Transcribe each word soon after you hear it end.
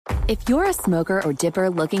If you're a smoker or dipper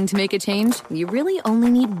looking to make a change, you really only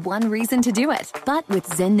need one reason to do it. But with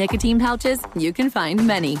Zyn nicotine pouches, you can find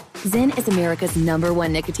many. Zyn is America's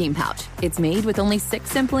 #1 nicotine pouch. It's made with only 6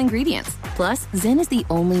 simple ingredients. Plus, Zyn is the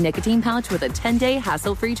only nicotine pouch with a 10-day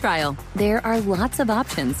hassle-free trial. There are lots of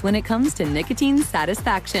options when it comes to nicotine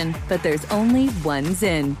satisfaction, but there's only one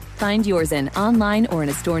Zyn. Find your Zyn online or in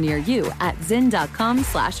a store near you at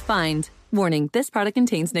zyn.com/find. Warning, this product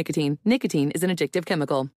contains nicotine. Nicotine is an addictive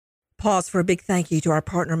chemical. Pause for a big thank you to our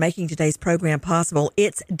partner making today's program possible.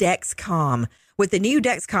 It's Dexcom. With the new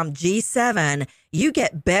Dexcom G7, you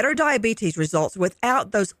get better diabetes results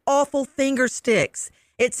without those awful finger sticks.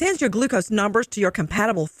 It sends your glucose numbers to your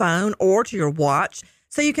compatible phone or to your watch,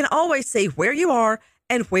 so you can always see where you are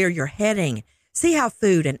and where you're heading. See how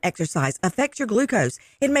food and exercise affects your glucose.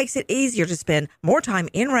 It makes it easier to spend more time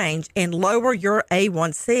in range and lower your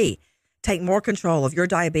A1C. Take more control of your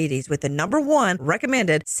diabetes with the #1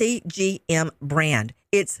 recommended CGM brand.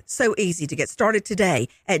 It's so easy to get started today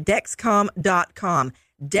at Dexcom.com.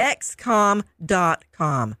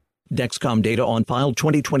 Dexcom.com. Dexcom data on file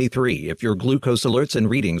 2023. If your glucose alerts and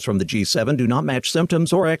readings from the G7 do not match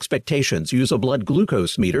symptoms or expectations, use a blood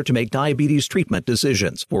glucose meter to make diabetes treatment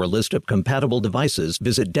decisions. For a list of compatible devices,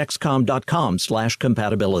 visit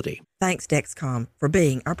Dexcom.com/compatibility. Thanks, Dexcom, for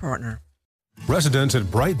being our partner. Residents at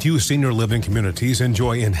Brightview Senior Living Communities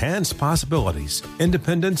enjoy enhanced possibilities,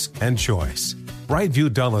 independence, and choice.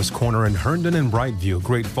 Brightview Dulles Corner in Herndon and Brightview,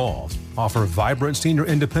 Great Falls, offer vibrant senior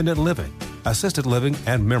independent living, assisted living,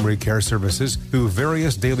 and memory care services through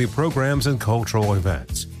various daily programs and cultural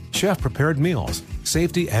events. Chef-prepared meals,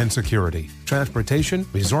 safety and security, transportation,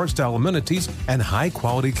 resort-style amenities, and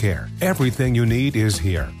high-quality care. Everything you need is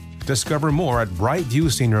here. Discover more at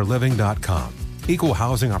brightviewseniorliving.com. Equal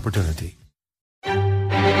housing opportunity.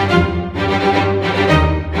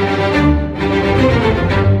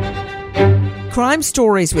 Crime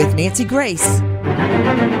Stories with Nancy Grace.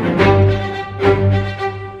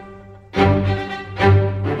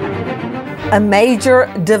 A major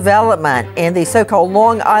development in the so-called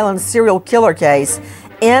Long Island serial killer case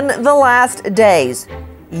in the last days.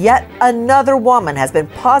 Yet another woman has been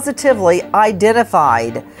positively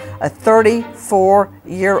identified, a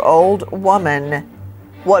 34-year-old woman.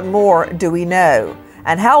 What more do we know?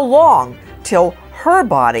 And how long till her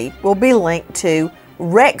body will be linked to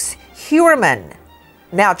Rex Heuerman,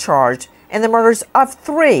 now charged in the murders of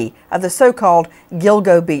 3 of the so-called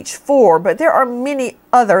Gilgo Beach 4, but there are many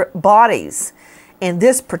other bodies. In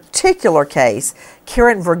this particular case,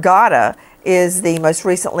 Karen Vergata is the most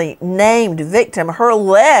recently named victim. Her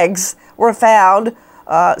legs were found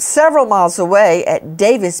several miles away at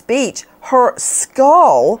Davis Beach. Her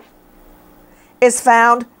skull is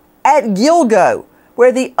found at Gilgo,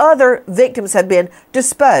 where the other victims have been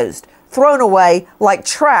disposed, thrown away like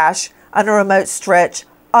trash on a remote stretch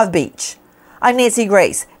of beach. I'm Nancy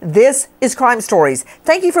Grace. This is Crime Stories.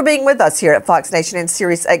 Thank you for being with us here at Fox Nation and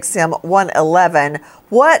Sirius XM 111.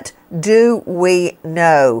 What do we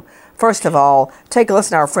know? First of all, take a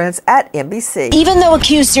listen to our friends at NBC. Even though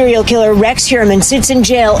accused serial killer Rex Heuerman sits in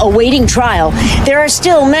jail awaiting trial, there are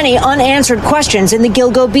still many unanswered questions in the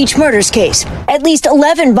Gilgo Beach murders case. At least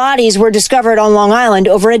 11 bodies were discovered on Long Island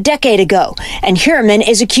over a decade ago, and Heuerman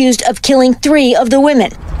is accused of killing 3 of the women.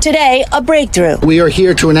 Today, a breakthrough. We are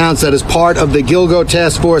here to announce that as part of the Gilgo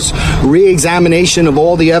Task Force re-examination of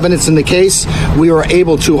all the evidence in the case, we were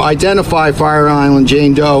able to identify Fire Island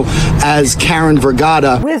Jane Doe as Karen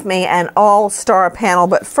Vergata. With me, an all-star panel,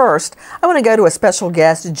 but first, I want to go to a special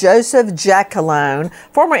guest, Joseph Jackalone,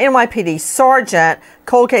 former NYPD sergeant,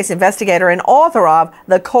 cold case investigator, and author of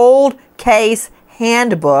The Cold Case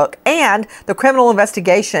Handbook and the Criminal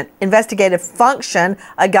Investigative Function,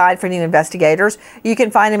 a guide for new investigators. You can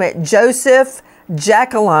find him at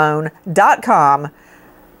josephjackalone.com.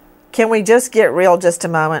 Can we just get real just a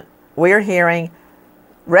moment? We're hearing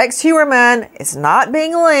Rex Heuerman is not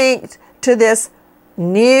being linked to this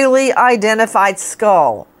newly identified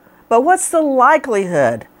skull. But what's the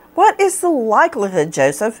likelihood? What is the likelihood,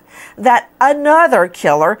 Joseph, that another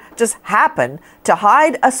killer just happened to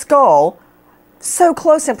hide a skull so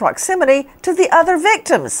close in proximity to the other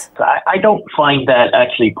victims? I don't find that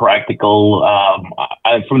actually practical.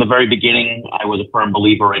 From the very beginning, I was a firm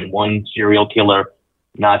believer in one serial killer,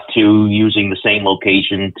 not two, using the same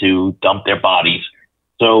location to dump their bodies.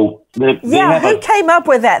 So who came up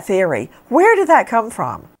with that theory? Where did that come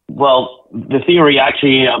from? Well, the theory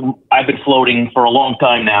actually I've been floating for a long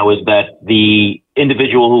time now is that the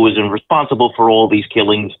individual who was responsible for all these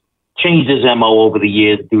killings changed his MO over the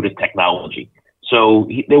years due to technology. So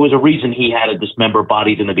there was a reason he had to dismember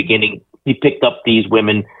bodies in the beginning. He picked up these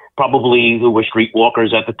women probably who were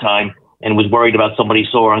streetwalkers at the time and was worried about somebody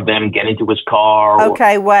saw them get into his car.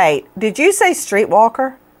 Okay, wait. Did you say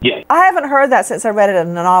streetwalker? Yeah. I haven't heard that since I read it in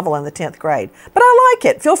a novel in the 10th grade. But I like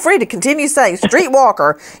it. Feel free to continue saying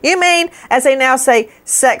streetwalker. You mean, as they now say,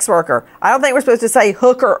 sex worker. I don't think we're supposed to say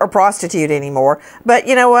hooker or prostitute anymore. But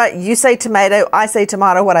you know what? You say tomato, I say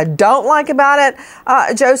tomato. What I don't like about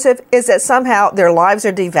it, Joseph, is that somehow their lives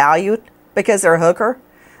are devalued because they're a hooker.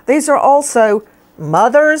 These are also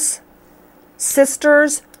mothers,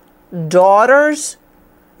 sisters, daughters.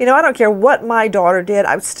 You know, I don't care what my daughter did.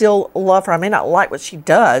 I still love her. I may not like what she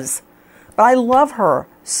does, but I love her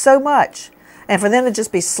so much. And for them to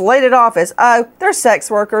just be slated off as, oh, they're sex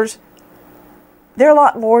workers, they're a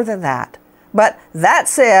lot more than that. But that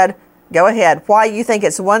said, go ahead. Why you think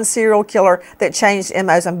it's one serial killer that changed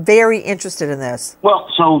MOs? I'm very interested in this. Well,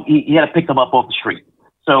 so he had to pick them up off the street.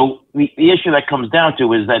 So the issue that comes down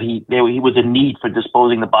to is that he was in need for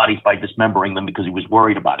disposing the bodies by dismembering them because he was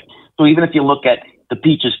worried about it. So even if you look at the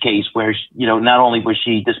Peaches case where, you know, not only was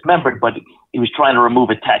she dismembered, but he was trying to remove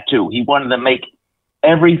a tattoo. He wanted to make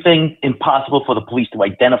everything impossible for the police to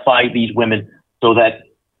identify these women so that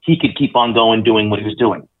he could keep on going, doing what he was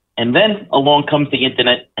doing. And then along comes the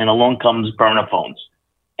internet and along comes burner phones.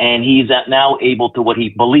 And he's now able to what he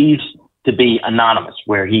believes to be anonymous,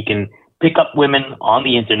 where he can pick up women on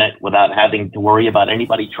the internet without having to worry about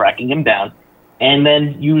anybody tracking him down, and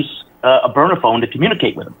then use a burner phone to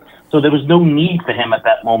communicate with them. So there was no need for him at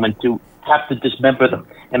that moment to have to dismember them.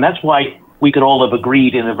 And that's why we could all have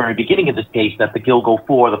agreed in the very beginning of this case that the Gilgo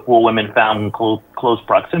Four, the four women found in close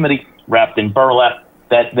proximity, wrapped in burlap,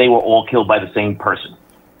 that they were all killed by the same person.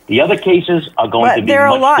 The other cases are going to be there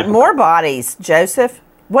are much a lot different. more bodies, Joseph.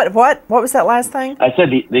 What was that last thing? I said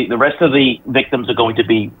the rest of the victims are going to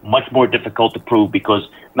be much more difficult to prove because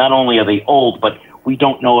not only are they old, but we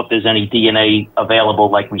don't know if there's any DNA available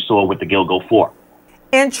like we saw with the Gilgo Four.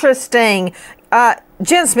 Interesting.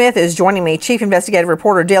 Jen Smith is joining me, Chief Investigative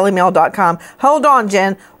Reporter, DailyMail.com. Hold on,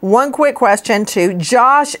 Jen. One quick question to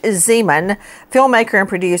Josh Zeman, filmmaker and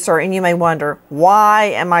producer. And you may wonder, why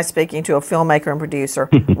am I speaking to a filmmaker and producer?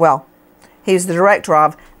 Well, he's the director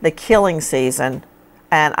of The Killing Season.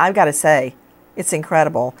 And I've got to say, it's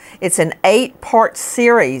incredible. It's an 8-part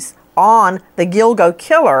series on the Gilgo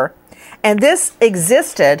Killer. And this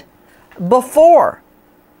existed before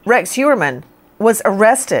Rex Heuerman was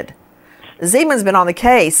arrested. Zeman's been on the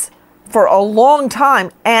case for a long time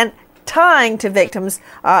and tying to victims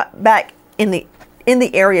back in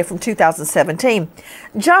the area from 2017.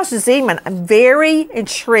 Josh Zeman, I'm very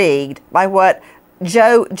intrigued by what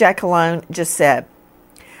Joe Giacalone just said,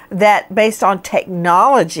 that based on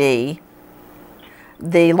technology,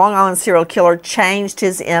 the Long Island serial killer changed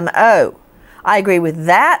his MO. I agree with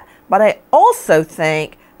that, but I also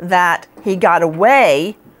think that he got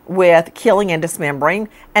away with killing and dismembering,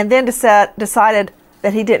 and then decided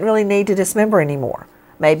that he didn't really need to dismember anymore.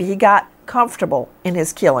 Maybe he got comfortable in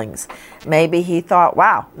his killings. Maybe he thought,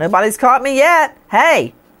 wow, nobody's caught me yet.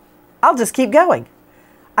 Hey, I'll just keep going.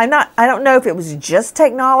 I don't know if it was just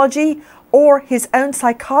technology or his own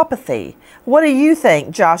psychopathy. What do you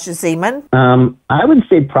think, Josh Zeman? I would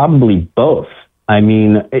say probably both. I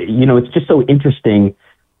mean, you know, it's just so interesting.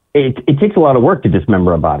 It takes a lot of work to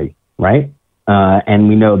dismember a body, right? And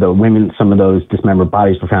we know the women, some of those dismembered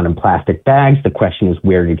bodies were found in plastic bags. The question is,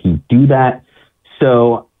 where did he do that?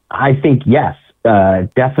 So I think, yes,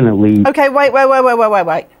 definitely. Okay, wait.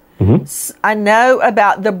 Mm-hmm. I know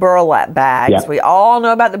about the burlap bags. Yeah. We all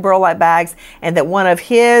know about the burlap bags, and that one of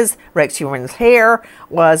Rex Heuerman's hair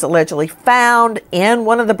was allegedly found in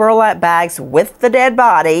one of the burlap bags with the dead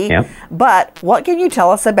body. Yeah. But what can you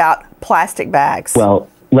tell us about plastic bags? Well,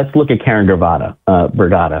 let's look at Karen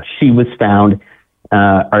Vergata. She was found,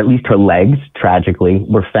 or at least her legs, tragically,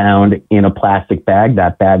 were found in a plastic bag.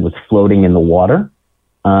 That bag was floating in the water.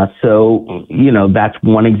 So, you know, that's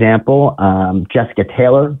one example. Jessica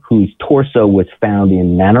Taylor, whose torso was found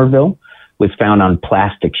in Manorville, was found on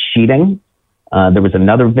plastic sheeting. There was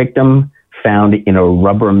another victim found in a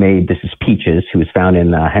Rubbermaid, this is Peaches, who was found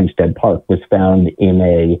in Hempstead Park, was found in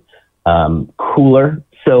a cooler.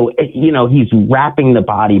 So, you know, he's wrapping the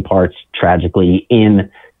body parts, tragically,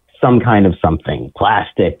 in some kind of something,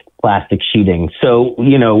 plastic sheeting. So,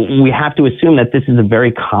 you know, we have to assume that this is a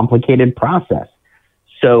very complicated process.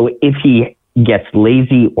 So if he gets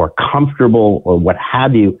lazy or comfortable or what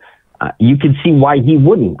have you, you can see why he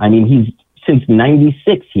wouldn't. I mean, since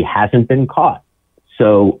 96, he hasn't been caught.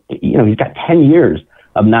 So, you know, he's got 10 years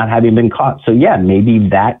of not having been caught. So yeah, maybe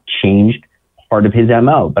that changed part of his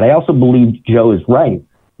MO. But I also believe Joe is right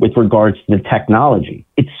with regards to the technology.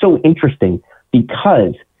 It's so interesting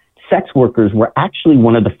because sex workers were actually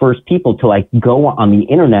one of the first people to like go on the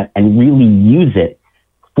internet and really use it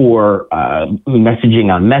for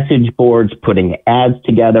messaging on message boards, putting ads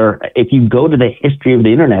together. If you go to the history of the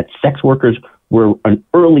internet, sex workers were an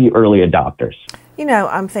early adopters. You know,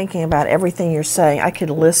 I'm thinking about everything you're saying. I could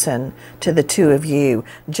listen to the two of you,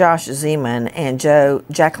 Josh Zeman and Joe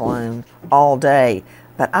Jackalone, all day,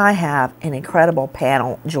 but I have an incredible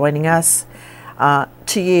panel joining us.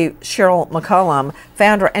 To you, Cheryl McCollum,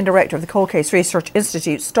 founder and director of the Cold Case Research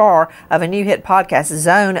Institute, star of a new hit podcast,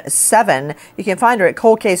 Zone 7. You can find her at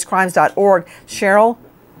coldcasecrimes.org. Cheryl,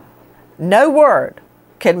 no word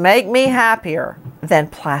could make me happier than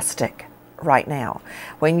plastic right now.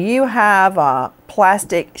 When you have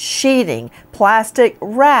plastic sheeting, plastic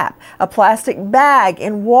wrap, a plastic bag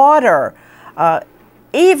in water,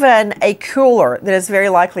 even a cooler that is very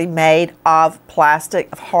likely made of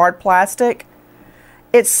plastic, of hard plastic,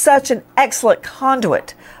 it's such an excellent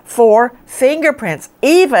conduit for fingerprints,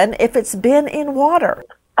 even if it's been in water.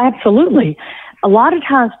 Absolutely. A lot of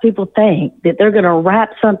times people think that they're going to wrap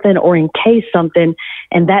something or encase something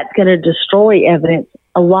and that's going to destroy evidence.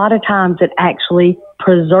 A lot of times it actually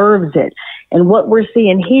preserves it. And what we're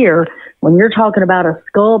seeing here, when you're talking about a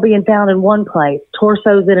skull being found in one place,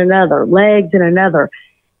 torsos in another, legs in another,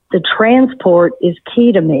 the transport is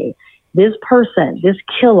key to me. This person, this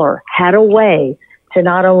killer, had a way to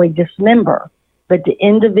not only dismember, but to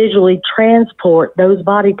individually transport those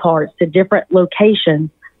body parts to different locations.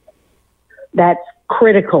 That's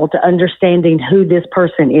critical to understanding who this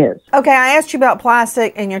person is. Okay, I asked you about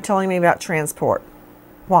plastic and you're telling me about transport.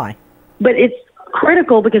 Why? But it's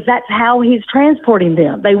critical because that's how he's transporting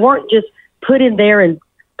them. They weren't just put in there and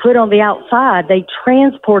put on the outside. They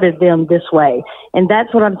transported them this way. And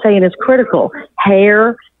that's what I'm saying is critical.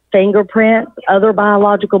 Hair, fingerprints, other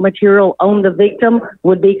biological material on the victim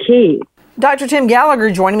would be key. Dr. Tim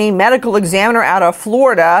Gallagher joining me, medical examiner out of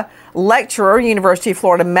Florida, lecturer, University of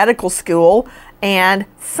Florida Medical School, and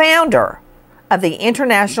founder of the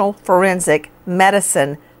International Forensic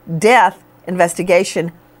Medicine Death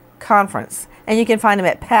Investigation Conference. And you can find him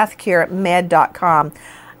at pathcaremed.com.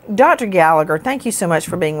 Dr. Gallagher, thank you so much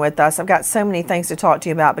for being with us. I've got so many things to talk to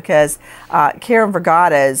you about because Karen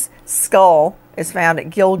Vergata's skull is found at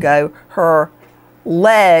Gilgo. Her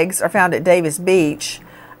legs are found at Davis Beach.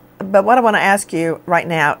 But what I want to ask you right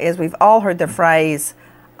now is we've all heard the phrase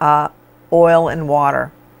oil and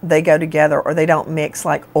water. They go together or they don't mix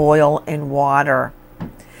like oil and water.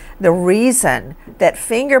 The reason that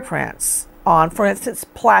fingerprints on, for instance,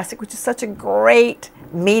 plastic, which is such a great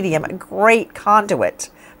medium, a great conduit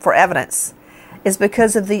for evidence, is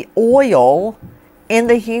because of the oil in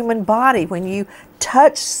the human body. When you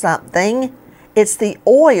touch something, it's the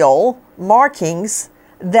oil markings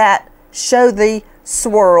that show the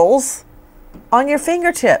swirls on your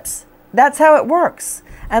fingertips. That's how it works.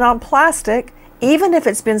 And on plastic, even if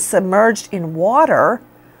it's been submerged in water,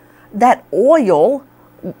 that oil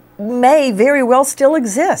may very well still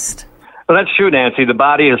exist. Well, that's true, Nancy. The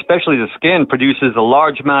body, especially the skin, produces a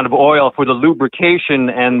large amount of oil for the lubrication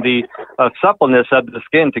and the suppleness of the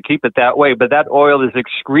skin to keep it that way. But that oil is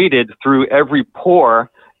excreted through every pore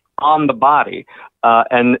on the body.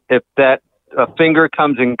 And if that finger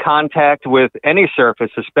comes in contact with any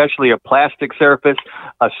surface, especially a plastic surface,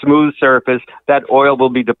 a smooth surface, that oil will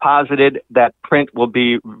be deposited. That print will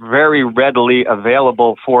be very readily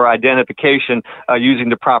available for identification using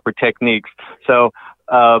the proper techniques. So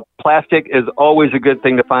plastic is always a good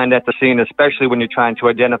thing to find at the scene, especially when you're trying to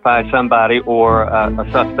identify somebody or a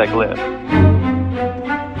suspect list.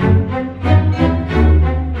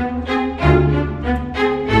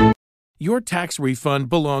 Your tax refund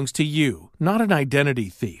belongs to you, not an identity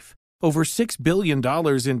thief. Over $6 billion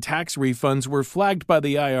in tax refunds were flagged by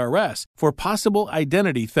the IRS for possible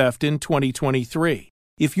identity theft in 2023.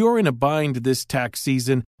 If you're in a bind this tax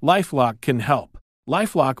season, LifeLock can help.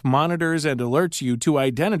 LifeLock monitors and alerts you to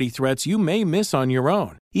identity threats you may miss on your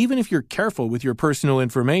own, even if you're careful with your personal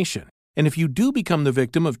information. And if you do become the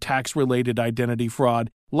victim of tax-related identity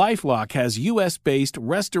fraud, LifeLock has U.S.-based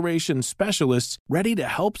restoration specialists ready to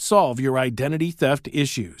help solve your identity theft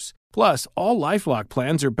issues. Plus, all LifeLock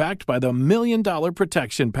plans are backed by the $1 Million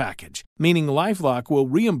Protection Package, meaning LifeLock will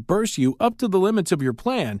reimburse you up to the limits of your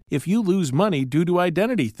plan if you lose money due to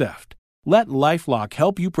identity theft. Let LifeLock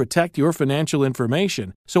help you protect your financial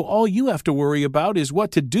information, so all you have to worry about is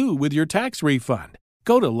what to do with your tax refund.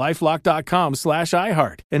 Go to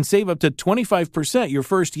LifeLock.com/iHeart and save up to 25% your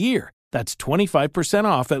first year. That's 25%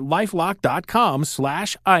 off at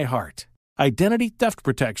LifeLock.com/iHeart. Identity theft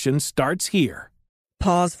protection starts here.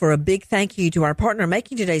 Pause for a big thank you to our partner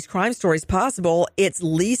making today's crime stories possible. It's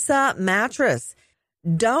Leesa Mattress.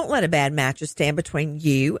 Don't let a bad mattress stand between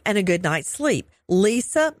you and a good night's sleep.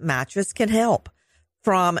 Leesa Mattress can help.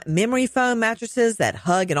 From memory foam mattresses that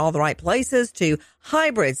hug in all the right places to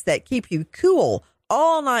hybrids that keep you cool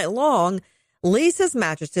all night long, Leesa's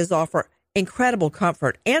mattresses offer incredible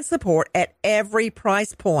comfort and support at every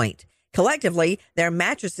price point. Collectively, their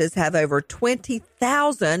mattresses have over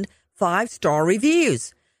 20,000 five-star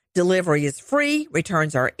reviews. Delivery is free,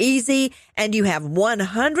 returns are easy, and you have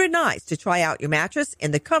 100 nights to try out your mattress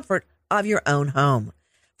in the comfort of your own home.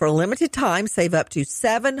 For a limited time, save up to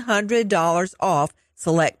 $700 off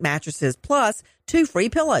select mattresses plus 2 free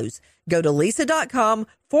pillows. Go to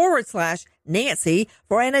Leesa.com/Nancy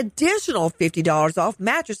for an additional $50 off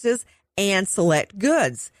mattresses and select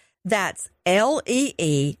goods. That's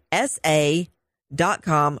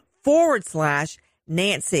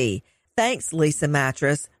LEESA.com/Nancy. Thanks, Leesa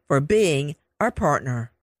Mattress, for being our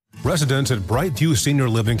partner. Residents at Brightview Senior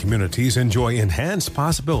Living Communities enjoy enhanced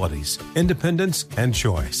possibilities, independence, and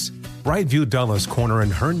choice. Brightview Dulles Corner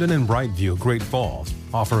in Herndon and Brightview, Great Falls,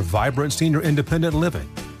 offer vibrant senior independent living,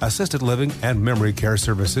 assisted living, and memory care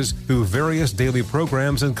services through various daily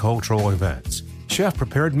programs and cultural events.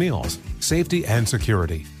 Chef-prepared meals, safety and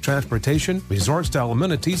security, transportation, resort-style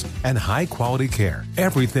amenities, and high-quality care.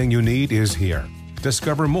 Everything you need is here.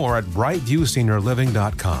 Discover more at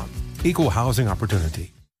brightviewseniorliving.com. Equal housing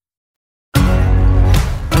opportunity.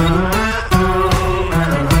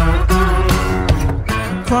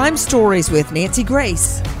 Crime Stories with Nancy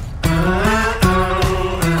Grace.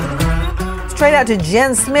 Straight out to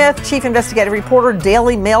Jen Smith, Chief Investigative Reporter,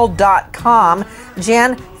 DailyMail.com.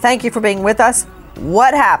 Jen, thank you for being with us.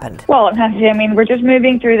 What happened? Well, Nancy, we're just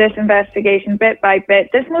moving through this investigation bit by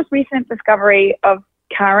bit. This most recent discovery of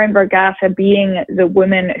Karen Vergata being the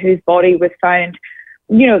woman whose body was found,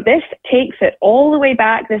 this takes it all the way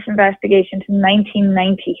back, this investigation, to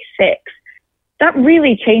 1996. That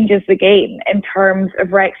really changes the game in terms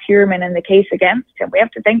of Rex Heuerman and the case against him. We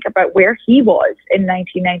have to think about where he was in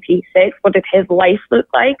 1996. What did his life look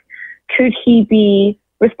like? Could he be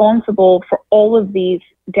responsible for all of these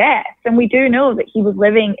deaths? And we do know that he was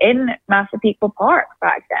living in Massapequa Park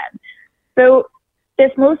back then. So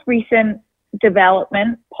this most recent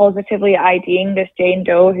development, positively IDing this Jane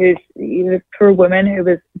Doe, who's a poor woman who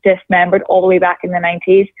was dismembered all the way back in the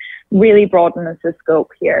 90s, really broadens the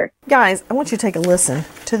scope here. Guys, I want you to take a listen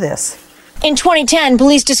to this. In 2010,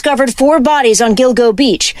 police discovered 4 bodies on Gilgo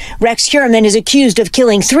Beach. Rex Heuerman is accused of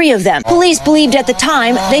killing 3 of them. Police believed at the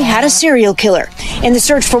time they had a serial killer. In the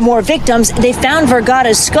search for more victims, they found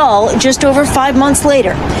Vergata's skull just over 5 months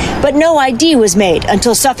later. But no ID was made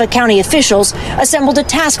until Suffolk County officials assembled a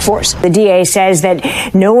task force. The DA says that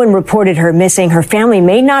no one reported her missing. Her family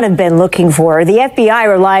may not have been looking for her. The FBI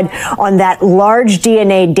relied on that large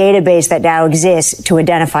DNA database that now exists to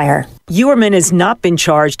identify her. Heuerman has not been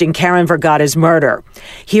charged in Karen Vergata's murder.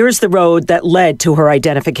 Here's the road that led to her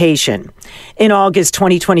identification. In August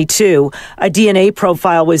 2022, a DNA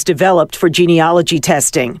profile was developed for genealogy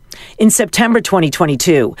testing. In September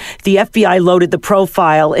 2022, the FBI loaded the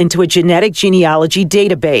profile into a genetic genealogy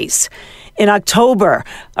database. In October,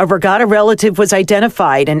 a Vergata relative was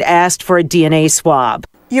identified and asked for a DNA swab.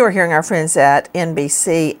 You are hearing our friends at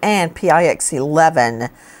NBC and PIX 11.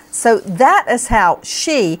 So that is how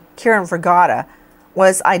she, Karen Vergata,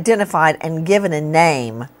 was identified and given a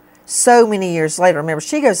name so many years later. Remember,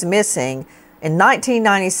 she goes missing in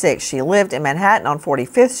 1996. She lived in Manhattan on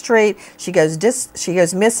 45th Street. She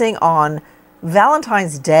goes missing on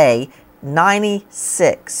Valentine's Day,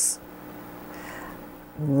 96.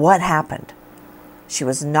 What happened? She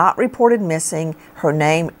was not reported missing. Her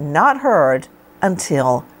name not heard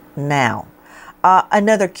until now.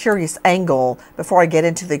 Another curious angle before I get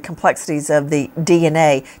into the complexities of the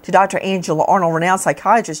DNA to Dr. Angela Arnold, renowned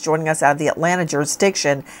psychiatrist joining us out of the Atlanta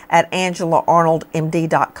jurisdiction at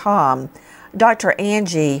AngelaArnoldMD.com. Dr.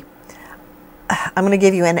 Angie, I'm going to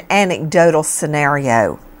give you an anecdotal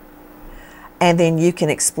scenario and then you can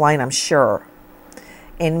explain, I'm sure.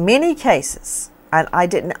 In many cases, and I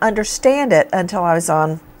didn't understand it until I was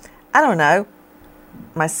on, my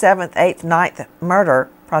 7th, 8th, 9th murder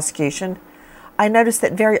prosecution, I noticed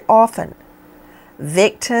that very often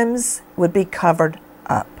victims would be covered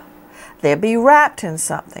up. They'd be wrapped in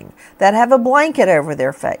something. They'd have a blanket over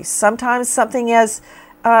their face. Sometimes something as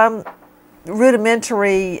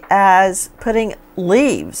rudimentary as putting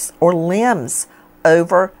leaves or limbs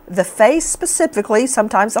over the face specifically,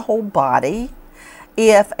 sometimes the whole body.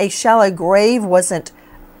 If a shallow grave wasn't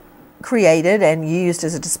created and used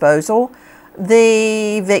as a disposal,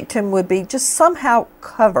 the victim would be just somehow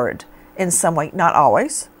covered in some way, not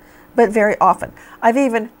always, but very often. I've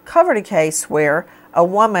even covered a case where a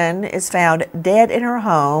woman is found dead in her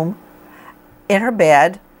home, in her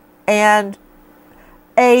bed, and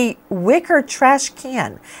a wicker trash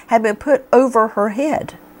can had been put over her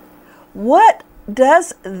head. What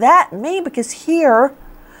does that mean? Because here,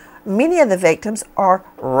 many of the victims are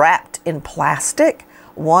wrapped in plastic.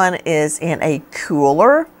 One is in a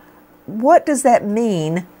cooler. What does that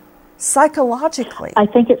mean psychologically? I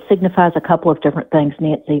think it signifies a couple of different things,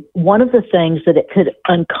 Nancy. One of the things that it could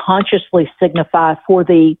unconsciously signify for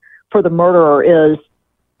the murderer is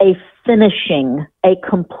a finishing, a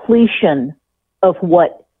completion of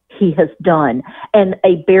what he has done, and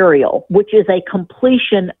a burial, which is a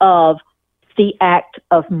completion of the act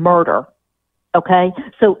of murder. Okay?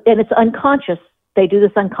 So, and it's unconscious. They do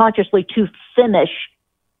this unconsciously to finish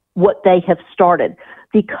what they have started.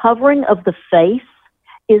 The covering of the face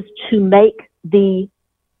is to make the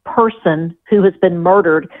person who has been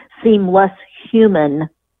murdered seem less human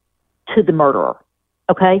to the murderer.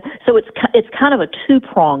 Okay? So it's kind of a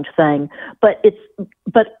two-pronged thing, but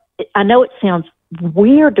I know it sounds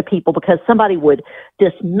weird to people because somebody would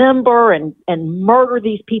dismember and murder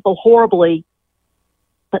these people horribly,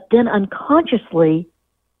 but then unconsciously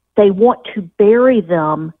they want to bury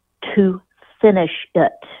them to finish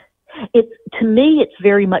it. To me, it's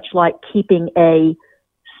very much like keeping a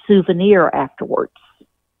souvenir afterwards.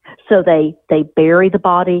 So they bury the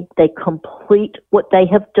body, they complete what they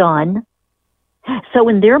have done. So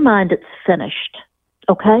in their mind, it's finished.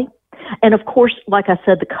 Okay? And of course, like I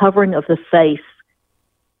said, the covering of the face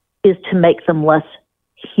is to make them less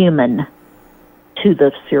human to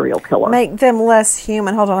the serial killer. Make them less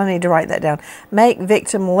human. Hold on, I need to write that down. Make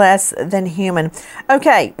victim less than human.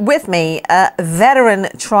 Okay, with me, a veteran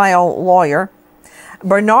trial lawyer,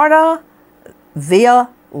 Bernarda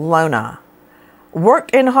Villalona,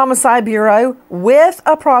 worked in Homicide Bureau with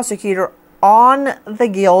a prosecutor on the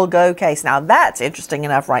Gilgo case. Now, that's interesting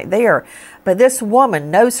enough right there. But this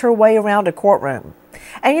woman knows her way around a courtroom.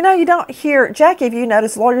 And you don't hear, Jackie, have you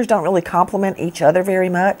noticed lawyers don't really compliment each other very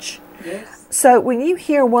much? Yes. So when you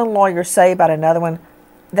hear one lawyer say about another one,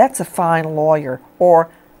 that's a fine lawyer, or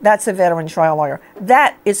that's a veteran trial lawyer,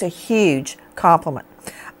 that is a huge compliment.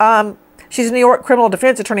 She's a New York criminal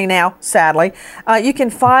defense attorney now, sadly. You can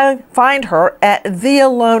find her at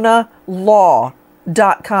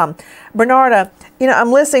villalonalaw.com. Bernarda,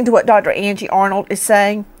 I'm listening to what Dr. Angie Arnold is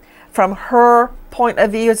saying from her point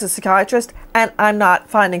of view as a psychiatrist, and I'm not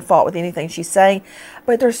finding fault with anything she's saying,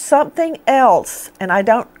 but there's something else, and I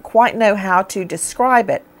don't quite know how to describe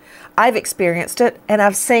it. I've experienced it, and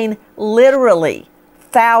I've seen literally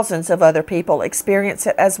thousands of other people experience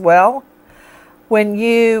it as well. When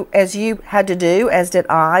you, as you had to do, as did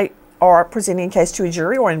I, are presenting a case to a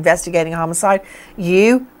jury or investigating a homicide,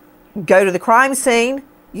 you go to the crime scene,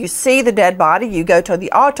 you see the dead body, you go to the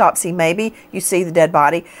autopsy maybe, you see the dead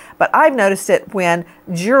body. But I've noticed it when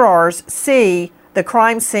jurors see the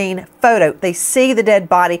crime scene photo, they see the dead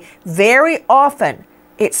body. Very often,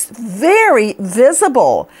 it's very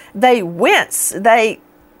visible. They wince, they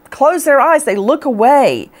close their eyes, they look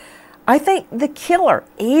away. I think the killer,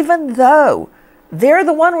 even though they're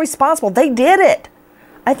the one responsible, they did it,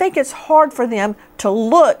 I think it's hard for them to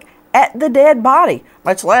look at the dead body,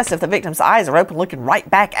 much less if the victim's eyes are open looking right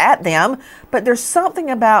back at them. But there's something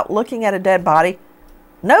about looking at a dead body.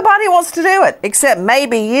 Nobody wants to do it, except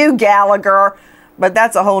maybe you, Gallagher, but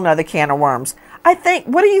that's a whole nother can of worms.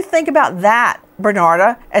 What do you think about that,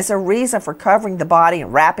 Bernarda, as a reason for covering the body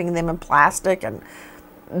and wrapping them in plastic and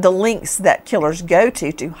the lengths that killers go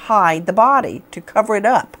to hide the body, to cover it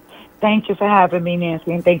up? Thank you for having me,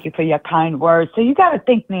 Nancy, and thank you for your kind words. So you got to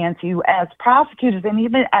think, Nancy, as prosecutors and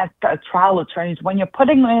even as trial attorneys, when you're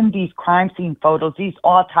putting in these crime scene photos, these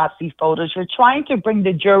autopsy photos, you're trying to bring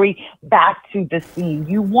the jury back to the scene.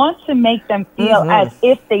 You want to make them feel as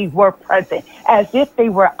if they were present, as if they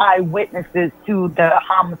were eyewitnesses to the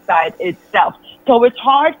homicide itself. So it's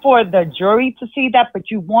hard for the jury to see that, but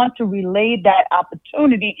you want to relay that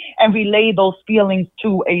opportunity and relay those feelings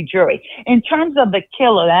to a jury. In terms of the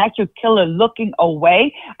killer, the actual killer looking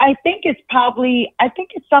away, I think it's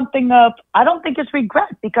something of, I don't think it's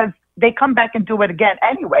regret, because they come back and do it again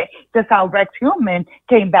anyway. Just how Rex Heuerman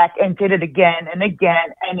came back and did it again and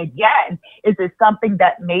again and again. Is it something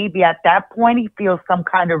that maybe at that point he feels some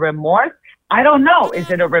kind of remorse? I don't know.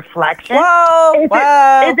 Is it a reflection? Is it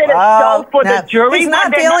a show for the jury? He's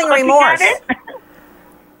not feeling remorse.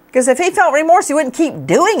 Because if he felt remorse, he wouldn't keep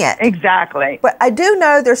doing it. Exactly. But I do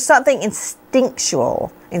know there's something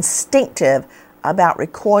instinctive about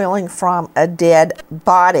recoiling from a dead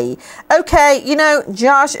body. Okay,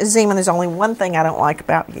 Josh Zeman, there's only one thing I don't like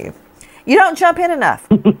about you. You don't jump in enough.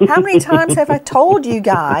 How many times have I told you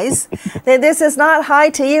guys that this is not high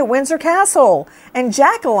tea at Windsor Castle and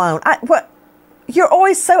Jack alone? You're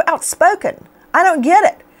always so outspoken. I don't get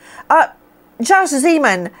it. Josh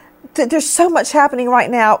Zeman, there's so much happening right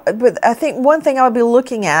now, but I think one thing I would be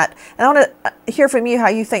looking at, and I want to hear from you how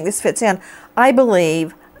you think this fits in. I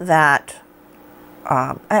believe that,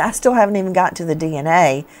 I still haven't even gotten to the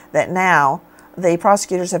DNA, that now the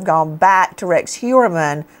prosecutors have gone back to Rex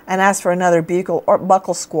Heuerman and asked for another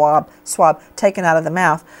buccal swab taken out of the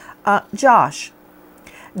mouth. Josh,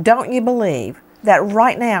 don't you believe that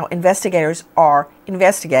right now investigators are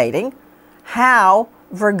investigating how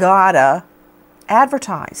Vergata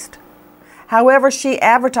advertised? However she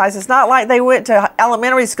advertised, it's not like they went to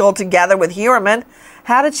elementary school together with Heuerman.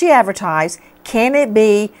 How did she advertise? Can it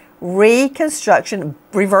be reconstruction,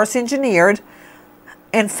 reverse engineered,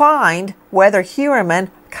 and find whether Heuerman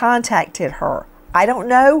contacted her? I don't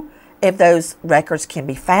know if those records can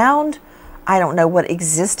be found. I don't know what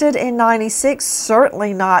existed in 96.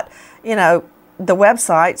 Certainly not, the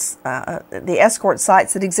websites, the escort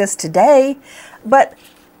sites that exist today. But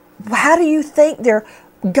how do you think they're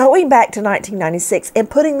going back to 1996 and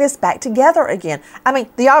putting this back together again? I mean,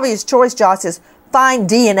 the obvious choice, Josh, is find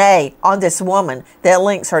DNA on this woman that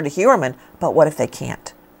links her to Heuerman. But what if they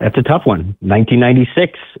can't? That's a tough one.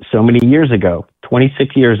 1996, so many years ago,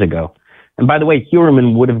 26 years ago. And by the way,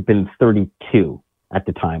 Heuerman would have been 32 at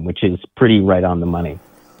the time, which is pretty right on the money.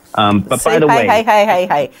 But See, by the way...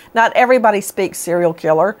 Hey. Not everybody speaks serial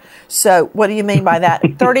killer. So what do you mean by that?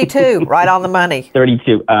 32, right on the money.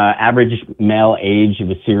 32. Average male age of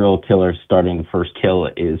a serial killer starting the first kill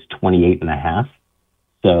is 28 and a half.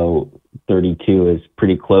 So 32 is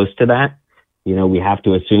pretty close to that. We have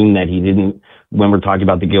to assume that he didn't, when we're talking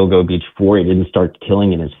about the Gilgo Beach 4, he didn't start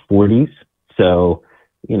killing in his 40s. So,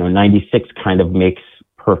 96 kind of makes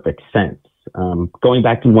perfect sense. Going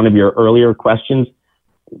back to one of your earlier questions,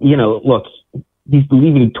 look, he's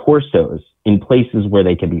leaving torsos in places where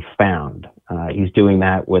they can be found. He's doing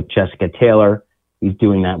that with Jessica Taylor. He's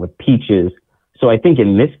doing that with Peaches. So I think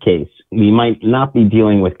in this case, we might not be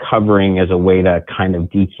dealing with covering as a way to kind of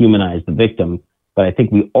dehumanize the victim, but I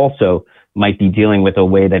think we also might be dealing with a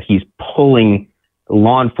way that he's pulling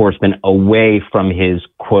law enforcement away from his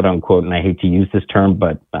quote unquote, and I hate to use this term,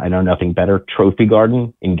 but I know nothing better, trophy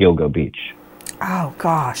garden in Gilgo Beach. Oh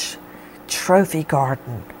gosh, trophy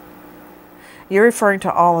garden. You're referring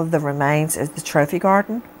to all of the remains as the trophy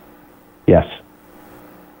garden? Yes.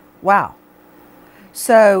 Wow.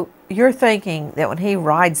 So you're thinking that when he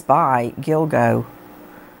rides by Gilgo,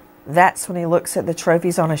 that's when he looks at the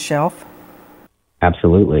trophies on a shelf?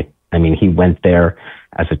 Absolutely. I mean, he went there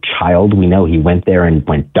as a child. We know he went there and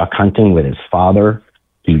went duck hunting with his father.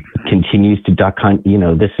 He continues to duck hunt.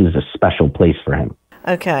 This is a special place for him.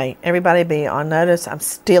 Okay, everybody be on notice. I'm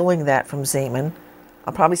stealing that from Zeman.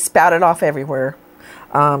 I'll probably spout it off everywhere.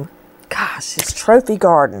 Gosh, his trophy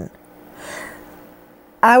garden.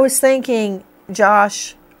 I was thinking,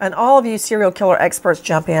 Josh, and all of you serial killer experts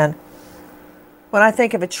jump in. When I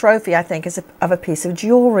think of a trophy, I think of a piece of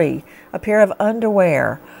jewelry, a pair of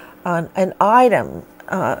underwear, an item,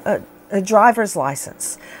 a driver's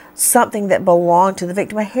license, something that belonged to the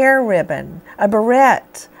victim, a hair ribbon, a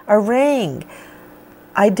barrette, a ring.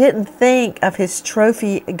 I didn't think of his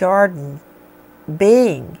trophy garden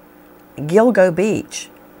being Gilgo Beach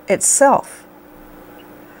itself.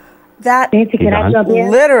 That Nancy, can I jump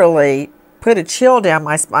in? literally put a chill down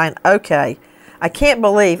my spine. Okay. I can't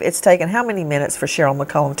believe it's taken how many minutes for Cheryl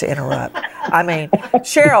McCollum to interrupt. I mean,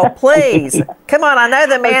 Cheryl, please. Come on, I know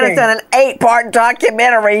the man has done an 8-part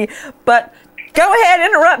documentary, but go ahead,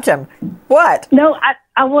 interrupt him. What? No,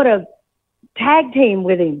 I want to tag team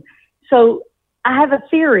with him. So I have a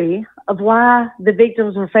theory of why the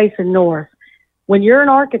victims were facing north. When you're an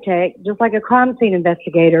architect, just like a crime scene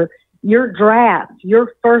investigator, your drafts,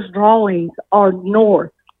 your first drawings are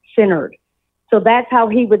north-centered. So that's how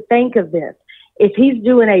he would think of this. If he's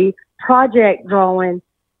doing a project drawing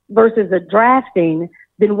versus a drafting,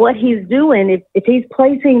 then what he's doing, if he's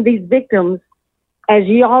placing these victims, as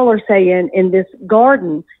y'all are saying, in this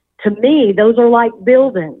garden, to me, those are like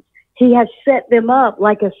buildings. He has set them up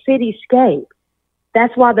like a cityscape.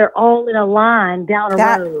 That's why they're all in a line down a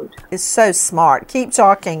road. That is so smart. Keep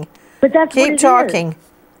talking. But that's Keep talking.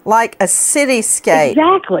 Like a cityscape.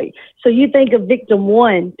 Exactly. So you think of victim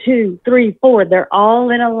 1, 2, 3, 4. They're all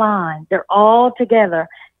in a line. They're all together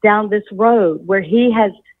down this road where he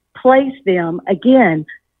has placed them, again,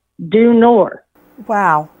 due north.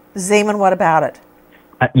 Wow. Zeman, what about it?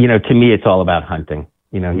 To me, it's all about hunting.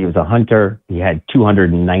 He was a hunter. He had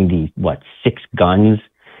 296 guns.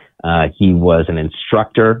 He was an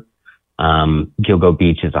instructor. Gilgo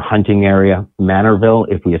Beach is a hunting area. Manorville,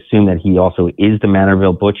 if we assume that he also is the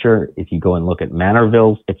Manorville butcher, if you go and look at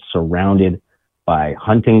Manorville, it's surrounded by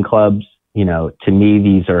hunting clubs. You know, to me,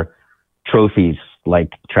 these are trophies,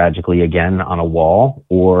 like tragically again on a wall,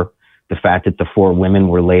 or the fact that the 4 women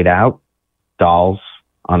were laid out, dolls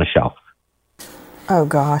on a shelf. Oh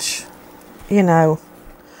gosh. You know,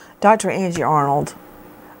 Dr. Angie Arnold,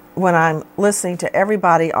 when I'm listening to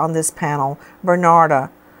everybody on this panel,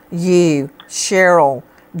 Bernarda, you, Cheryl,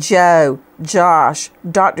 Joe, Josh,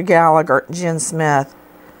 Dr. Gallagher, Jen Smith,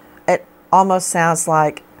 it almost sounds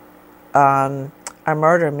like a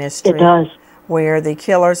murder mystery. It does. Where the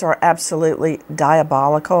killers are absolutely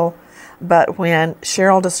diabolical. But when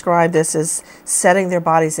Cheryl described this as setting their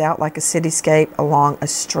bodies out like a cityscape along a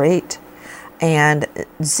street, and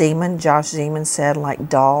Josh Zeman said like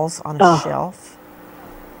dolls on a shelf,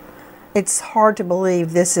 it's hard to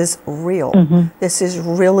believe this is real. Mm-hmm. This is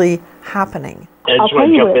really happening. I just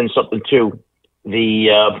want to jump in something too.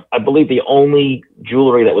 I believe the only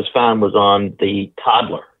jewelry that was found was on the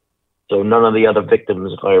toddler. So none of the other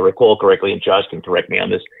victims, if I recall correctly, and Josh can correct me on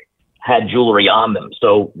this, had jewelry on them.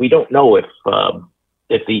 So we don't know if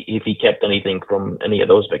he kept anything from any of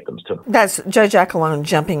those victims too. That's Joe Jackalone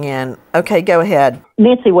jumping in. Okay, go ahead.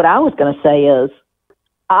 Nancy, what I was going to say is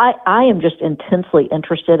I am just intensely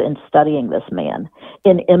interested in studying this man,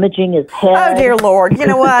 in imaging his head. Oh, dear Lord. You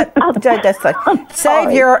know what?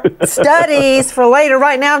 Save your studies for later.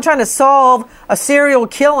 Right now I'm trying to solve a serial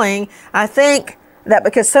killing. I think that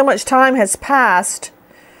because so much time has passed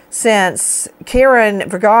since Karen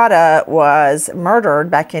Vergata was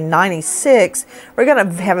murdered back in '96, we're going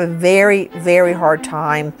to have a very, very hard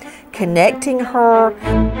time connecting her.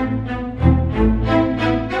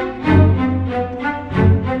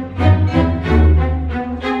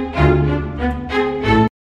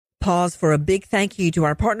 Pause for a big thank you to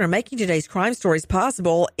our partner making today's crime stories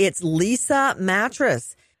possible. It's Leesa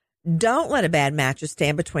Mattress. Don't let a bad mattress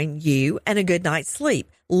stand between you and a good night's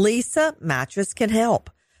sleep. Leesa Mattress can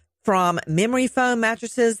help. From memory foam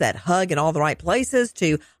mattresses that hug in all the right places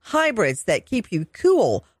to hybrids that keep you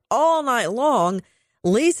cool all night long,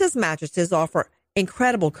 Leesa's mattresses offer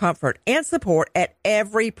incredible comfort and support at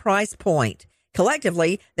every price point.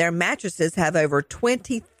 Collectively, their mattresses have over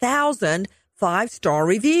 20,000 5-star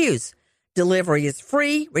reviews. Delivery is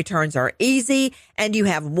free, returns are easy, and you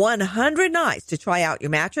have 100 nights to try out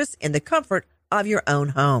your mattress in the comfort of your own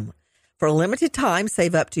home. For a limited time,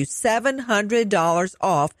 save up to $700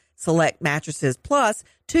 off select mattresses plus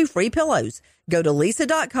 2 free pillows. Go to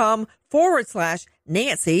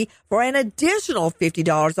Leesa.com/Nancy for an additional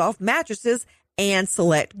 $50 off mattresses and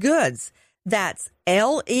select goods. That's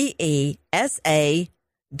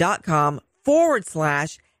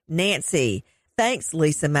LEESA.com/Nancy. Thanks,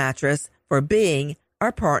 Leesa Mattress, for being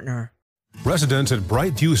our partner. Residents at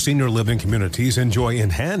Brightview Senior Living Communities enjoy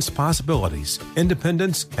enhanced possibilities,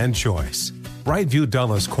 independence, and choice. Brightview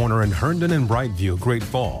Dulles Corner in Herndon and Brightview, Great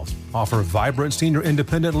Falls, offer vibrant senior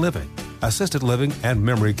independent living, assisted living, and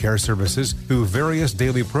memory care services through various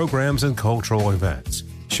daily programs and cultural events.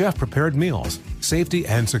 Chef-prepared meals, safety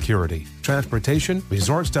and security, transportation,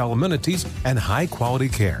 resort-style amenities, and high-quality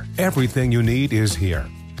care. Everything you need is here.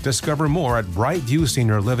 Discover more at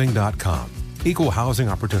brightviewseniorliving.com. Equal housing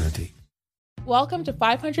opportunity. Welcome to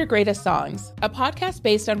 500 Greatest Songs, a podcast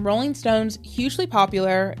based on Rolling Stone's hugely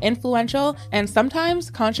popular, influential, and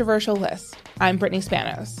sometimes controversial list. I'm Brittany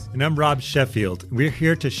Spanos. And I'm Rob Sheffield. We're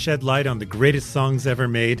here to shed light on the greatest songs ever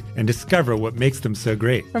made and discover what makes them so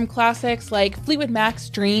great. From classics like Fleetwood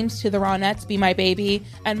Mac's Dreams to the Ronettes' Be My Baby,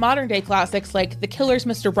 and modern-day classics like The Killers'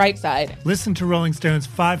 Mr. Brightside. Listen to Rolling Stone's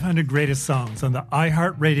 500 Greatest Songs on the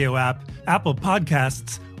iHeartRadio app, Apple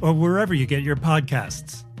Podcasts, or wherever you get your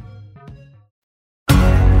podcasts.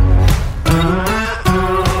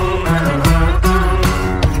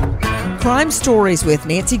 Crime Stories with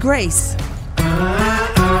Nancy Grace.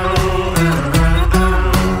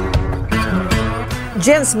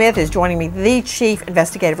 Jen Smith is joining me, the chief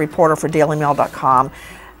investigative reporter for DailyMail.com.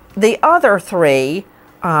 The other three,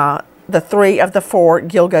 the 3 of the 4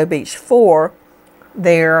 Gilgo Beach 4,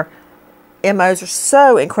 their MOs are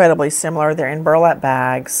so incredibly similar. They're in burlap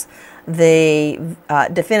bags. The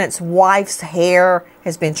defendant's wife's hair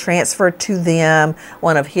has been transferred to them.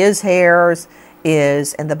 One of his hairs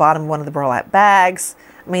is in the bottom of one of the burlap bags.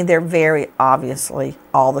 I mean, they're very obviously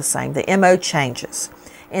all the same. The MO changes.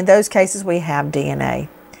 In those cases, we have DNA.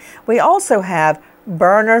 We also have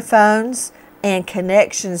burner phones and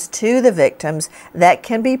connections to the victims that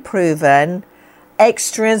can be proven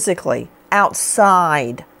extrinsically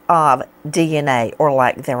outside of DNA or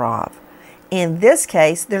lack thereof. In this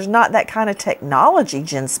case, there's not that kind of technology,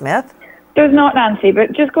 Jen Smith. There's not, Nancy,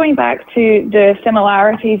 but just going back to the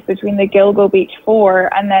similarities between the Gilgo Beach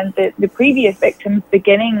 4 and then the previous victims,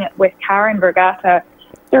 beginning with Karen Vergata,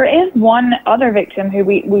 there is one other victim who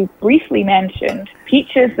we briefly mentioned,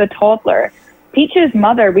 Peaches the toddler. Peaches'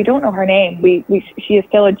 mother, we don't know her name. She is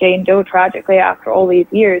still a Jane Doe, tragically, after all these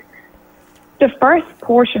years. The first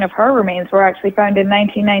portion of her remains were actually found in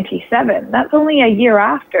 1997. That's only a year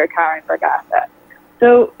after Karen Vergata.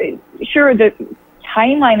 So, sure, the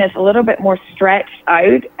timeline is a little bit more stretched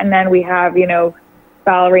out, and then we have,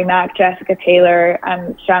 Valerie Mack, Jessica Taylor,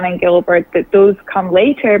 and Shannon Gilbert, that those come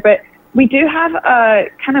later, but we do have a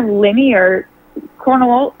kind of linear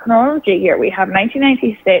chronology here. We have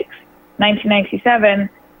 1996, 1997,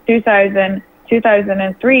 2000,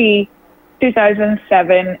 2003,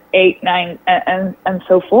 2007, 8, 9, and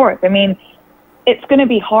so forth. I mean, it's going to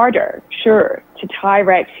be harder, sure, to tie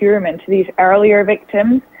Rex Heuerman to these earlier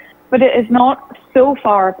victims, but it is not so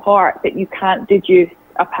far apart that you can't deduce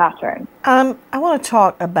a pattern. I want to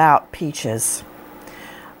talk about Peaches.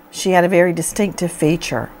 She had a very distinctive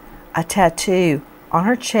feature, a tattoo on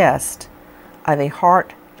her chest of a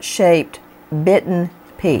heart-shaped bitten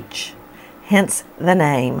peach, hence the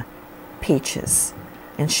name Peaches.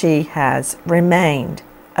 And she has remained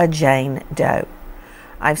a Jane Doe.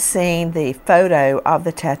 I've seen the photo of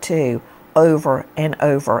the tattoo over and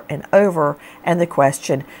over and over, and the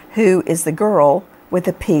question, who is the girl with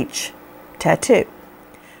the peach tattoo?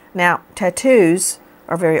 Now, tattoos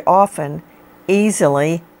are very often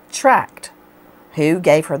easily tracked. Who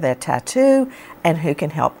gave her that tattoo and who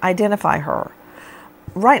can help identify her?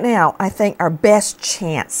 Right now, I think our best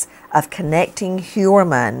chance of connecting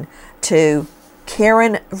Heuerman to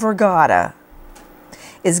Karen Vergata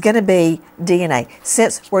is going to be DNA,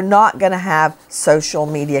 since we're not going to have social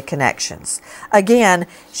media connections. Again,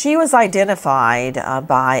 she was identified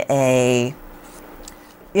by a,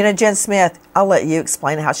 Jen Smith, I'll let you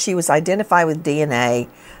explain how she was identified with DNA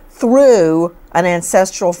through an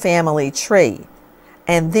ancestral family tree.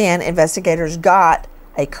 And then investigators got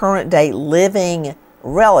a current day living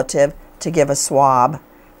relative to give a swab,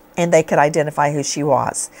 and they could identify who she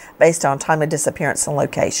was based on time of disappearance and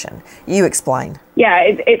location. You explain. Yeah,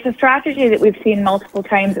 it's a strategy that we've seen multiple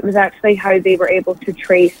times. It was actually how they were able to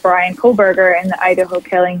trace Brian Koberger in the Idaho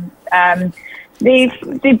killing.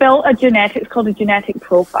 They built a it's called a genetic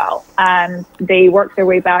profile, and they worked their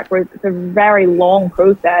way backwards. It's a very long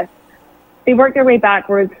process. They worked their way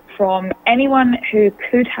backwards from anyone who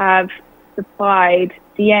could have supplied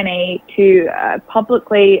DNA to a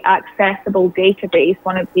publicly accessible database,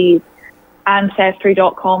 one of these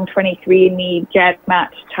Ancestry.com, 23andMe,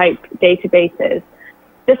 GetMatch type databases.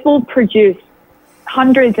 This will produce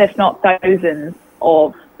hundreds, if not thousands,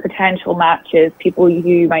 of potential matches, people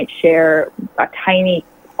you might share a tiny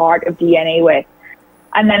part of DNA with.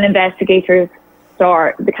 And then investigators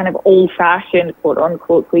start the kind of old-fashioned,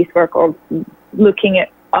 quote-unquote, police work of looking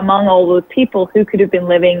at, among all those people, who could have been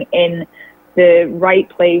living in the right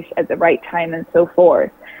place at the right time and so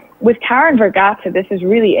forth. With Karen Vergata, this is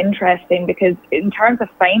really interesting because in terms of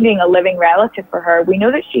finding a living relative for her, we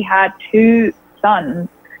know that she had 2 sons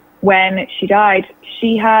when she died.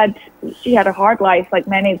 She had a hard life like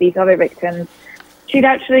many of these other victims. She'd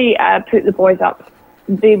actually put the boys up.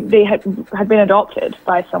 They had been adopted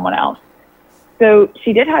by someone else. So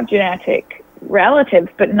she did have genetic relatives,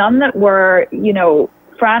 but none that were,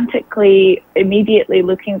 frantically, immediately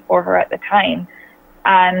looking for her at the time.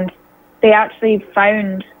 And they actually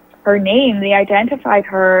found her name. They identified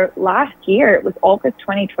her last year. It was August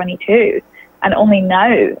 2022. And only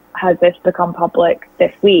now has this become public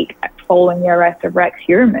this week following the arrest of Rex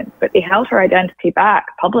Heuerman. But they held her identity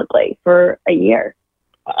back publicly for a year.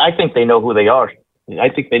 I think they know who they are. I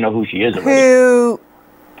think they know who she is already.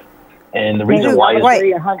 And the reason why is... I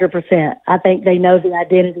agree 100%. I think they know the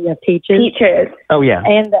identity of Peaches. Oh, yeah.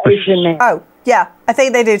 And the Asian man. Oh, yeah. I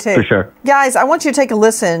think they do, too. For sure. Guys, I want you to take a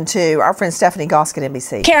listen to our friend Stephanie Gosk at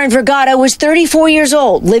NBC. Karen Vergata was 34 years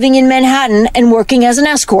old, living in Manhattan and working as an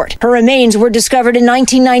escort. Her remains were discovered in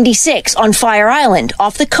 1996 on Fire Island,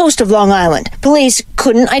 off the coast of Long Island. Police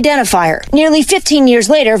couldn't identify her. Nearly 15 years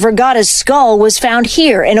later, Vergata's skull was found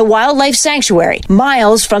here in a wildlife sanctuary,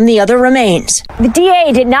 miles from the other remains. The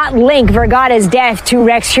DA did not link Vergata's death to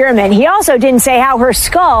Rex Heuerman. He also didn't say how her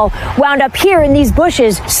skull wound up here in these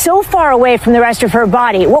bushes so far away from the rest of her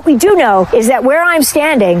body. What we do know is that where I'm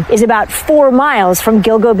standing is about 4 miles from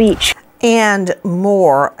Gilgo Beach. And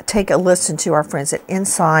more. Take a listen to our friends at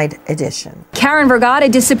Inside Edition. Karen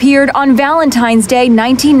Vergata disappeared on Valentine's Day,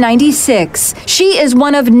 1996. She is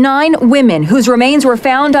one of 9 women whose remains were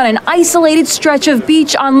found on an isolated stretch of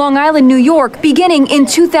beach on Long Island, New York, beginning in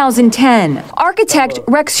 2010. Architect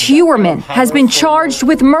Rex Heuerman has been charged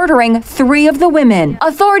with murdering 3 of the women.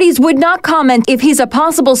 Authorities would not comment if he's a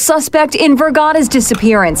possible suspect in Vergata's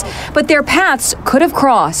disappearance, but their paths could have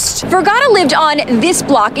crossed. Vergata lived on this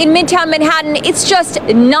block in Midtown Manhattan. It's just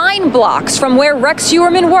 9 blocks from where Rex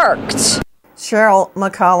Heuerman worked. Cheryl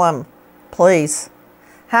McCollum, please.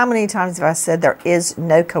 How many times have I said there is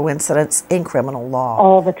no coincidence in criminal law?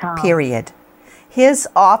 All the time. Period. His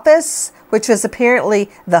office, which was apparently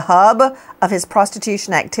the hub of his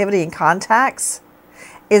prostitution activity and contacts,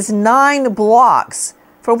 is 9 blocks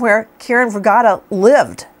from where Karen Vergata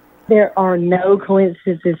lived. There are no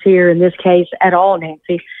coincidences here in this case at all,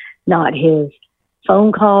 Nancy. Not his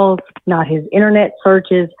phone calls, not his internet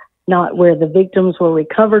searches, not where the victims were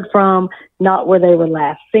recovered from, not where they were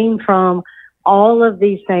last seen from. All of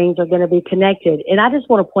these things are going to be connected. And I just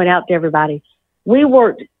want to point out to everybody, we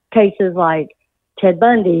worked cases like Ted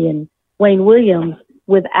Bundy and Wayne Williams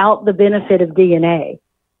without the benefit of DNA.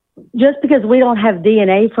 Just because we don't have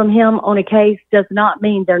DNA from him on a case does not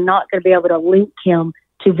mean they're not going to be able to link him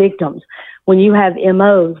to victims. When you have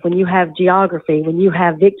MOs, when you have geography, when you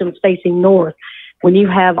have victims facing north, when you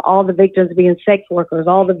have all the victims being sex workers,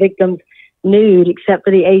 all the victims nude except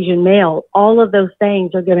for the Asian male, all of those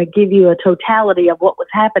things are going to give you a totality of what was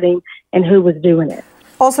happening and who was doing it.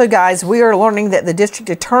 Also, guys, we are learning that the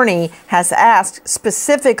district attorney has asked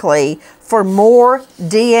specifically for more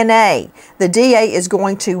DNA. The DA is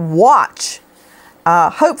going to watch,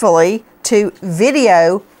 hopefully, to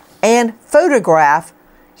video and photograph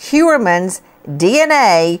Heuerman's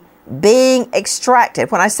DNA being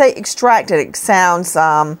extracted. When I say extracted, it sounds,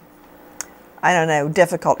 I don't know,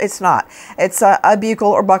 difficult. It's not. It's a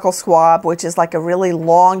buccal or buccal swab, which is like a really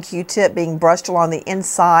long Q-tip being brushed along the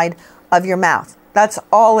inside of your mouth. That's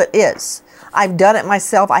all it is. I've done it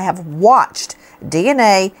myself. I have watched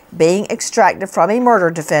DNA being extracted from a murder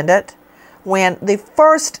defendant when the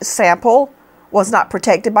first sample was not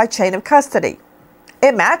protected by chain of custody.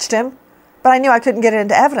 It matched him, but I knew I couldn't get it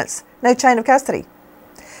into evidence. No chain of custody.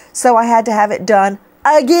 So I had to have it done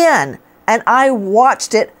again. And I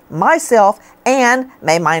watched it myself and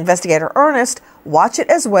made my investigator Ernest watch it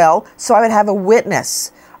as well so I would have a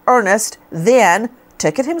witness. Ernest then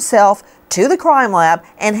took it himself to the crime lab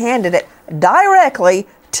and handed it directly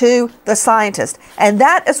to the scientist. And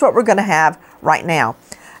that is what we're going to have right now.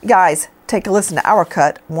 Guys, take a listen to our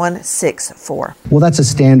cut 164. Well, that's a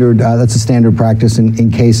standard practice in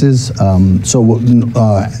cases.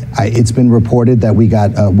 It's been reported that we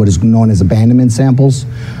got what is known as abandonment samples.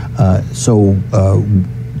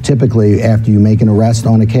 Typically, after you make an arrest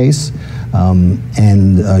on a case,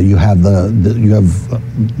 and you have the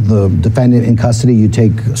defendant in custody, you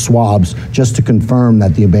take swabs just to confirm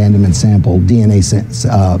that the abandonment sample DNA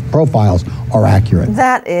profiles are accurate.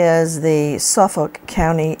 That is the Suffolk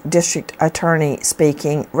County District Attorney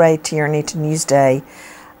speaking. Ray Tierney to Newsday.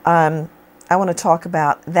 I want to talk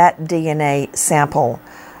about that DNA sample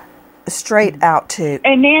straight out to.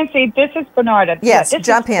 And Nancy, this is Bernarda. Yes, this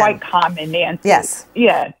jump is in. Quite common, Nancy. Yes.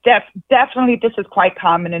 Yeah, definitely this is quite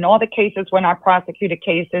common in all the cases when I prosecuted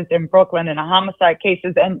cases in Brooklyn and the homicide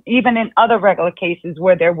cases, and even in other regular cases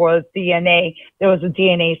where there was DNA, there was a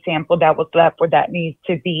DNA sample that was left where that needs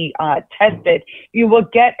to be tested. You will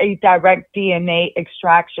get a direct DNA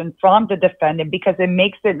extraction from the defendant because it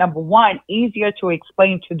makes it, number one, easier to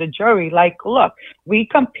explain to the jury. Like, look, we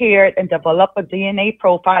compared and developed a DNA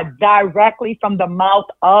profile directly from the mouth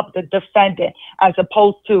of the defendant as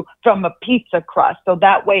opposed to from a pizza crust. So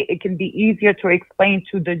that way it can be easier to explain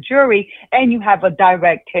to the jury and you have a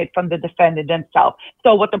direct hit from the defendant himself.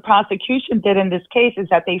 So what the prosecution did in this case is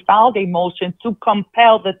that they filed a motion to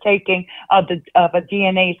compel the taking of a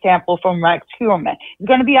DNA sample from Rex Heuerman. It's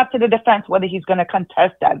going to be up to the defense whether he's going to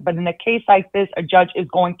contest that. But in a case like this, a judge is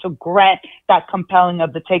going to grant that compelling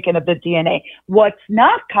of the taking of the DNA. What's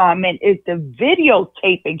not common is the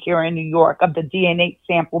videotaping here in New York of the DNA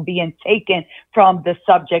sample being taken from the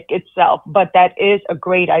subject itself. But that is a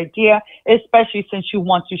great idea, especially since you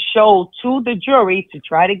want to show to the jury to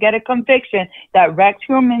try to get a conviction that Rex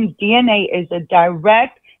Heuerman's DNA is a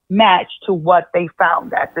direct match to what they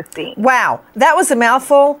found at the scene. Wow, that was a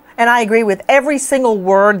mouthful, and I agree with every single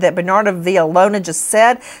word that Bernarda Villalona just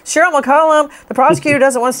said. Cheryl McCollum, the prosecutor,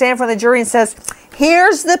 doesn't want to stand in front of the jury and says,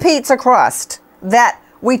 here's the pizza crust that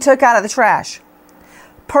we took out of the trash,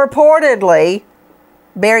 purportedly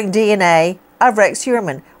bearing DNA of Rex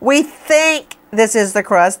Heuerman. We think this is the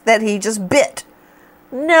crust that he just bit.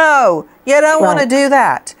 No, you don't want to do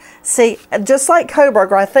that. See, just like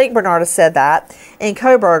Kohberger, I think Bernarda said that, in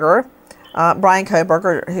Kohberger, Brian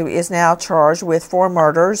Kohberger, who is now charged with 4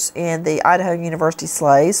 murders in the Idaho University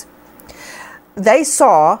sleighs, they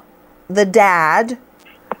saw the dad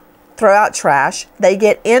throw out trash. They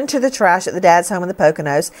get into the trash at the dad's home in the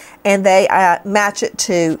Poconos, and they match it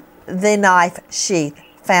to the knife sheath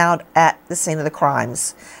found at the scene of the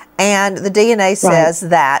crimes. And the DNA says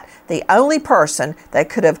that the only person that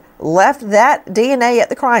could have left that DNA at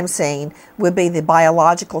the crime scene would be the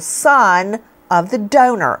biological son of the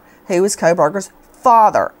donor, who was Kohberger's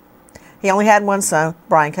father. He only had one son,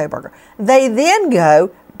 Brian Kohberger. They then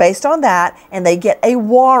go, based on that, and they get a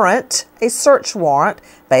warrant, a search warrant,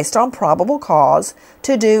 based on probable cause,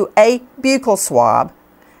 to do a buccal swab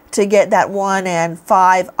to get that 1 and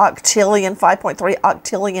 5.3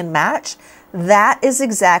 octillion match. That is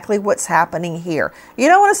exactly what's happening here. You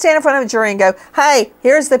don't want to stand in front of a jury and go, hey,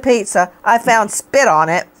 here's the pizza. I found spit on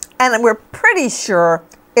it, and we're pretty sure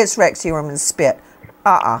it's Rex Heuerman's spit.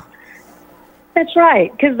 That's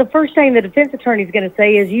right, because the first thing the defense attorney is going to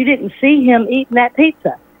say is you didn't see him eating that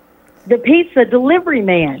pizza. The pizza delivery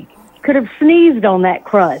man could have sneezed on that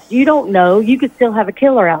crust. You don't know. You could still have a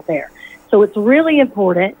killer out there. So it's really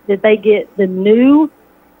important that they get the new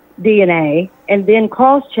DNA and then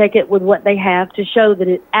cross-check it with what they have to show that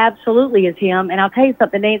it absolutely is him. And I'll tell you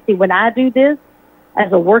something, Nancy, when I do this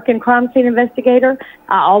as a working crime scene investigator,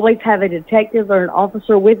 I always have a detective or an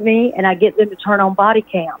officer with me, and I get them to turn on body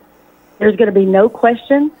cam. There's going to be no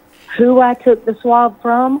question who I took the swab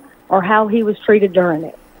from or how he was treated during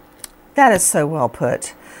it. That is so well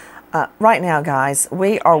put. Right now, guys,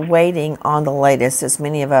 we are waiting on the latest, as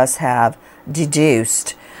many of us have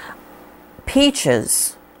deduced.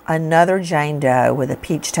 Peaches, another Jane Doe with a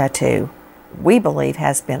peach tattoo, we believe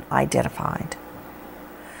has been identified.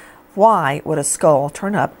 Why would a skull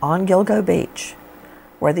turn up on Gilgo Beach,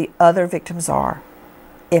 where the other victims are,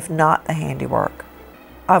 if not the handiwork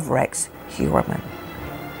of Rex Heuerman?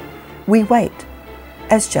 We wait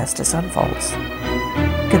as justice unfolds.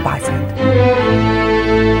 Goodbye, friend.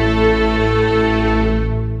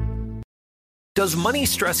 Does money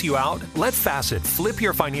stress you out? Let Facet flip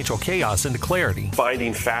your financial chaos into clarity.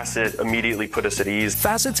 Finding Facet immediately put us at ease.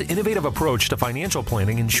 Facet's innovative approach to financial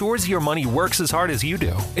planning ensures your money works as hard as you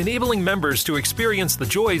do, enabling members to experience the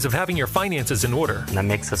joys of having your finances in order. And that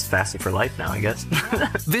makes us Facet for life now, I guess.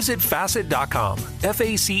 Visit Facet.com,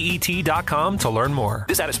 FACET.com to learn more.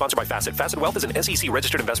 This ad is sponsored by Facet. Facet Wealth is an SEC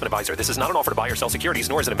registered investment advisor. This is not an offer to buy or sell securities,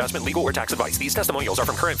 nor is it investment, legal, or tax advice. These testimonials are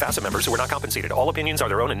from current Facet members who are not compensated. All opinions are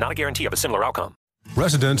their own and not a guarantee of a similar outcome.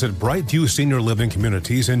 Residents at Brightview Senior Living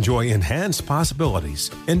Communities enjoy enhanced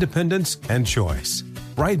possibilities, independence, and choice.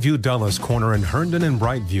 Brightview Dulles Corner in Herndon and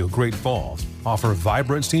Brightview, Great Falls, offer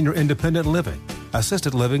vibrant senior independent living,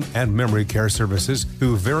 assisted living, and memory care services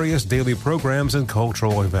through various daily programs and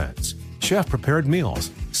cultural events. Chef-prepared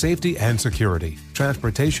meals, safety and security,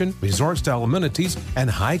 transportation, resort-style amenities, and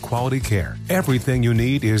high-quality care. Everything you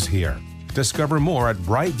need is here. Discover more at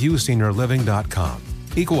brightviewseniorliving.com.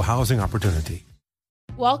 Equal housing opportunity.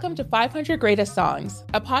 Welcome to 500 Greatest Songs,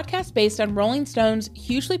 a podcast based on Rolling Stone's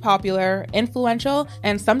hugely popular, influential,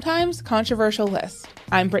 and sometimes controversial list.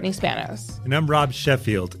 I'm Brittany Spanos. And I'm Rob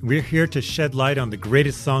Sheffield. We're here to shed light on the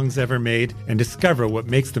greatest songs ever made and discover what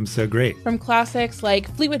makes them so great. From classics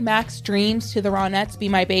like Fleetwood Mac's Dreams to the Ronettes' Be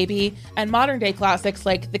My Baby, and modern-day classics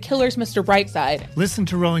like The Killer's Mr. Brightside. Listen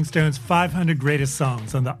to Rolling Stone's 500 Greatest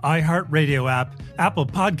Songs on the iHeartRadio app, Apple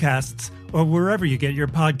Podcasts, or wherever you get your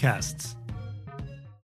podcasts.